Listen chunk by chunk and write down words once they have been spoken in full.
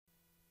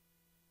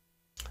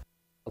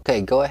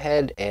Okay, go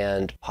ahead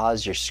and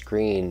pause your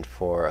screen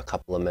for a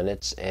couple of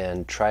minutes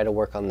and try to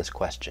work on this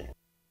question.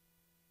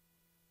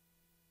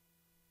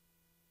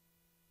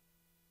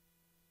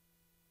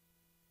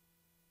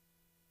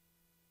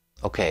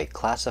 Okay,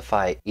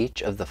 classify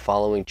each of the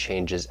following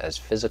changes as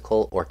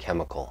physical or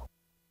chemical.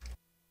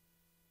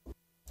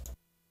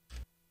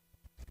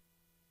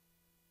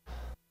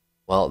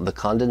 Well, the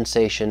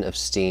condensation of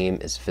steam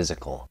is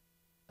physical.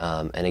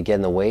 And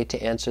again, the way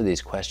to answer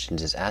these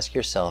questions is ask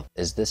yourself,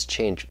 is this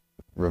change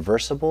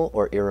reversible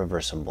or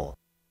irreversible?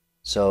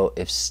 So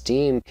if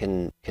steam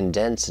can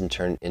condense and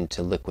turn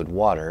into liquid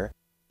water,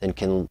 then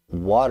can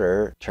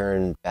water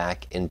turn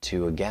back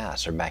into a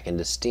gas or back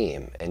into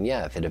steam? And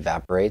yeah, if it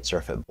evaporates or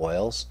if it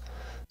boils.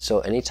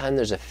 So anytime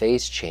there's a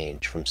phase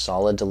change from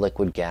solid to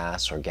liquid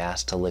gas or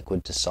gas to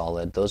liquid to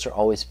solid, those are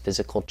always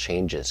physical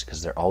changes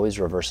because they're always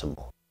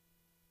reversible.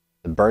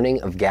 The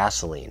burning of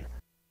gasoline,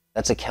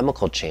 that's a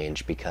chemical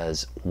change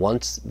because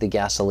once the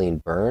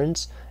gasoline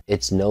burns,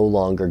 it's no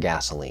longer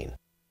gasoline.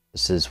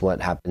 This is what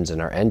happens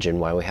in our engine,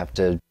 why we have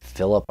to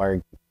fill up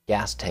our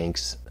gas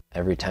tanks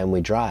every time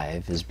we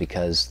drive, is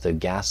because the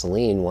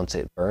gasoline, once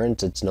it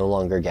burns, it's no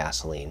longer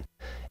gasoline.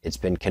 It's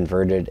been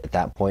converted at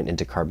that point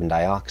into carbon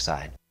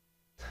dioxide.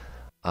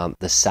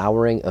 The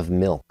souring of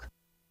milk,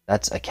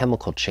 that's a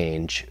chemical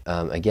change,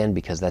 again,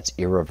 because that's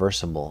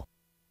irreversible.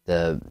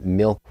 The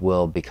milk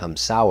will become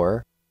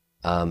sour,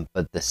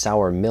 but the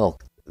sour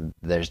milk,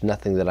 there's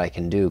nothing that I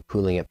can do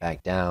cooling it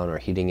back down or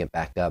heating it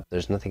back up.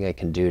 There's nothing I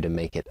can do to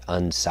make it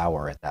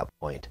unsour at that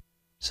point.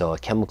 So a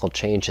chemical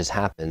change has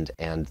happened,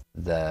 and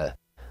the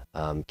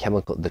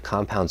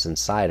compounds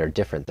inside are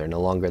different. They're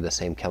no longer the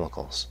same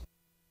chemicals.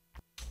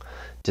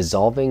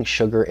 Dissolving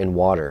sugar in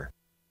water.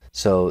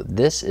 So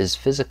this is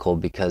physical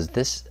because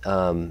this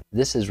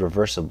is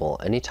reversible.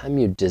 Anytime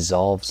you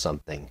dissolve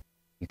something,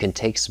 you can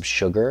take some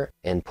sugar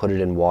and put it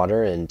in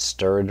water and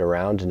stir it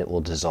around and it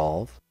will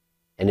dissolve.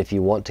 And if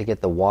you want to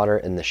get the water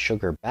and the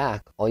sugar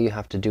back, all you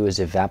have to do is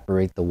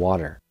evaporate the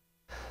water.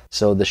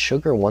 So the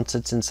sugar, once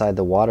it's inside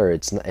the water,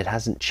 it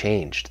hasn't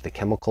changed. The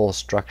chemical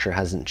structure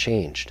hasn't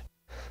changed.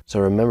 So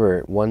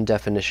remember, one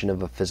definition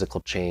of a physical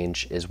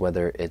change is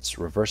whether it's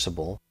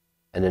reversible,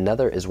 and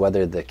another is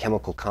whether the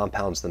chemical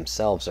compounds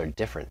themselves are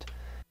different.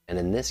 And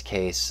in this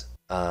case,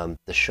 the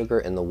sugar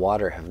and the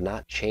water have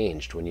not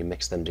changed when you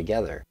mix them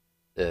together.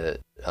 The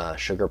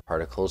sugar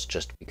particles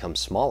just become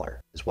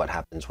smaller, is what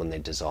happens when they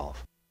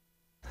dissolve.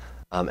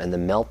 And the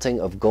melting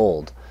of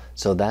gold.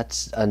 So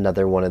that's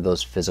another one of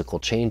those physical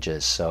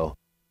changes. So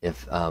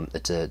if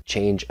it's a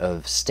change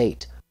of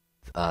state,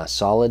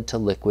 solid to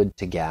liquid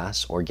to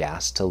gas, or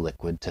gas to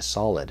liquid to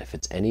solid. If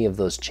it's any of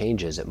those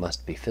changes, it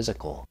must be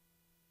physical.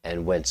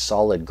 And when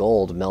solid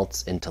gold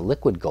melts into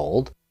liquid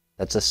gold,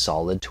 that's a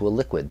solid to a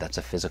liquid. That's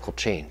a physical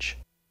change.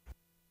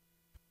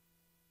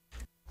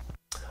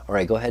 All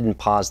right, go ahead and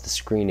pause the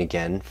screen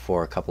again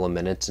for a couple of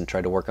minutes and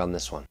try to work on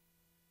this one.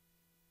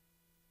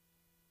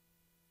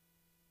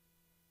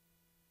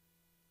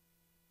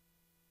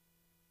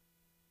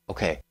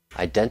 Okay,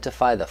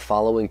 identify the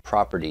following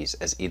properties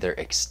as either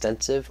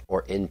extensive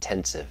or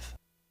intensive.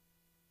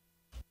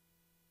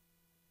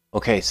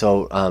 Okay,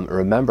 so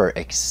remember,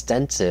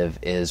 extensive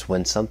is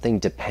when something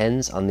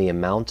depends on the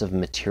amount of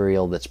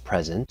material that's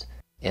present,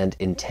 and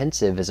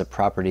intensive is a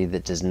property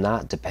that does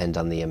not depend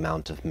on the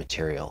amount of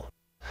material.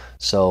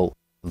 So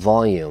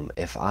volume,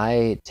 if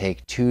I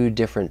take two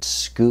different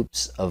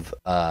scoops of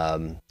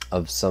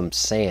some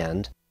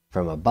sand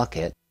from a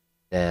bucket,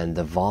 then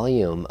the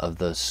volume of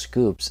those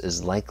scoops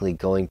is likely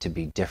going to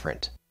be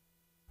different,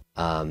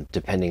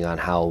 depending on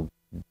how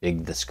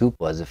big the scoop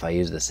was. If I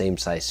use the same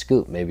size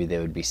scoop, maybe they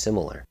would be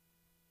similar.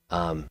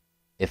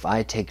 If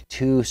I take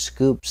two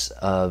scoops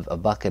of a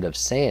bucket of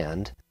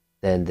sand,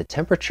 then the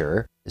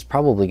temperature is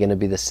probably going to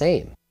be the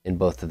same in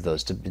both of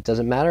those. It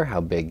doesn't matter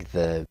how big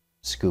the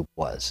scoop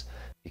was,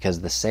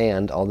 because the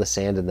sand, all the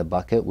sand in the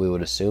bucket, we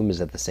would assume is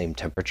at the same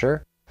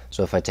temperature.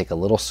 So if I take a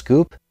little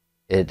scoop,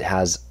 it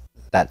has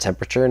that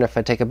temperature, and if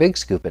I take a big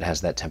scoop, it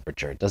has that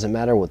temperature. It doesn't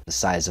matter what the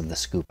size of the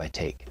scoop I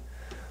take.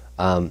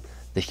 The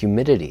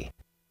humidity,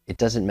 it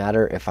doesn't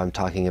matter if I'm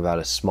talking about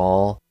a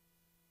small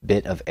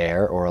bit of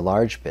air or a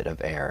large bit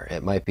of air.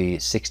 It might be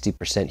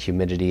 60%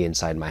 humidity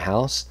inside my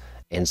house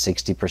and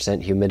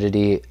 60%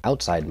 humidity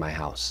outside my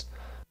house.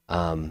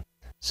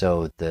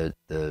 So the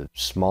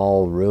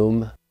small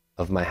room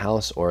of my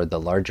house or the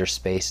larger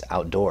space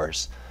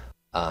outdoors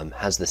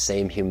has the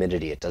same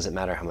humidity. It doesn't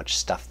matter how much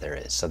stuff there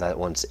is. So that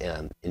one's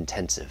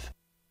intensive.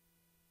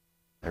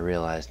 I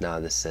realize now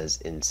this says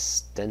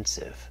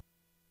extensive.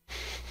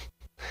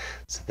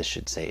 So this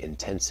should say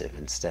intensive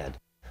instead.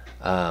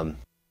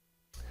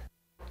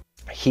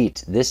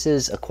 Heat. This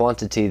is a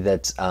quantity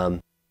that's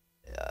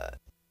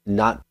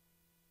not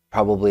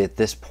probably at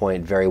this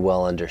point very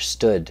well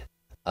understood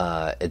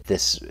at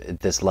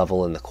this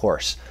level in the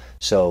course.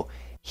 So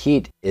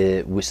heat,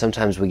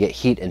 sometimes we get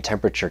heat and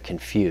temperature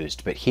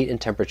confused, but heat and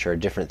temperature are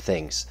different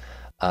things.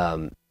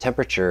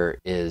 Temperature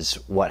is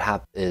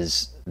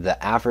is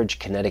the average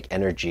kinetic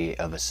energy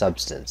of a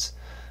substance.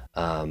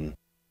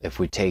 if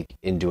we take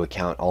into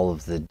account all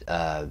of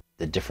the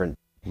different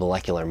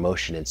molecular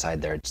motion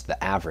inside there, it's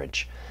the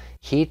average.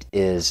 Heat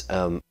is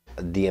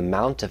the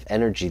amount of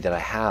energy that I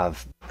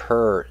have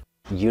per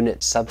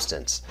unit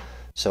substance.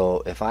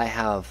 So if I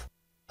have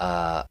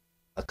a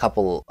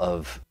couple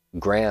of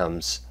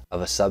grams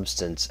of a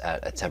substance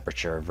at a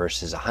temperature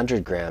versus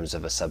 100 grams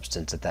of a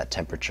substance at that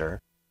temperature,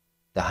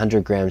 the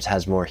 100 grams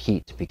has more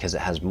heat because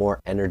it has more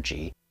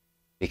energy,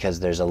 because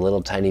there's a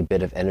little tiny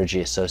bit of energy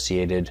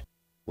associated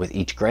with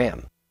each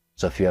gram.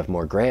 So if you have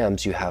more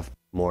grams, you have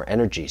more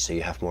energy, so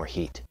you have more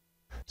heat.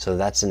 So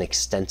that's an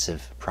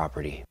extensive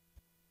property.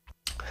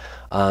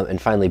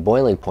 And finally,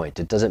 boiling point.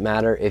 It doesn't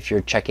matter if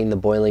you're checking the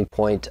boiling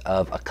point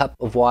of a cup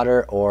of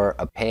water or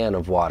a pan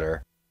of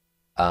water.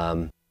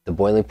 The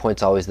boiling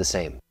point's always the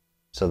same.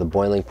 So the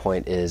boiling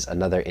point is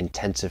another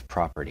intensive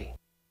property.